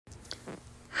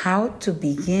how to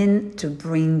begin to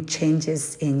bring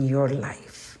changes in your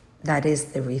life. That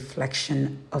is the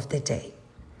reflection of the day.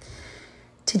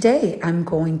 Today, I'm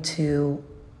going to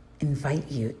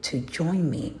invite you to join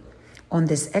me on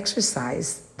this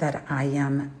exercise that I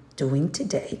am doing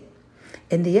today.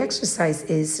 And the exercise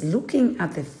is looking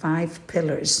at the 5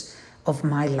 pillars of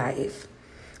my life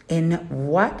and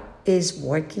what is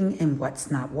working and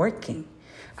what's not working.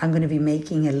 I'm going to be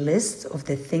making a list of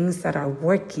the things that are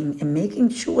working and making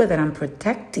sure that I'm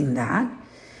protecting that.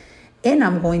 And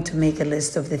I'm going to make a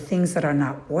list of the things that are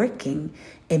not working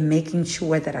and making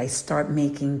sure that I start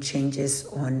making changes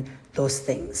on those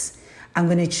things. I'm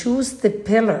going to choose the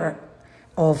pillar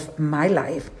of my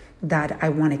life that I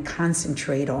want to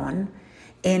concentrate on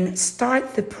and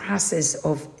start the process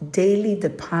of daily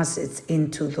deposits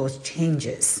into those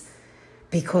changes.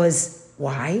 Because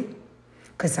why?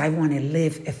 Because I want to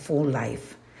live a full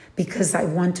life. Because I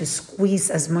want to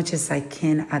squeeze as much as I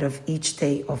can out of each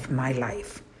day of my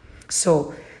life.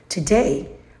 So today,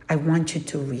 I want you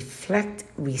to reflect,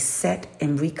 reset,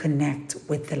 and reconnect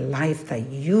with the life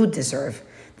that you deserve,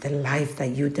 the life that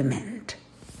you demand.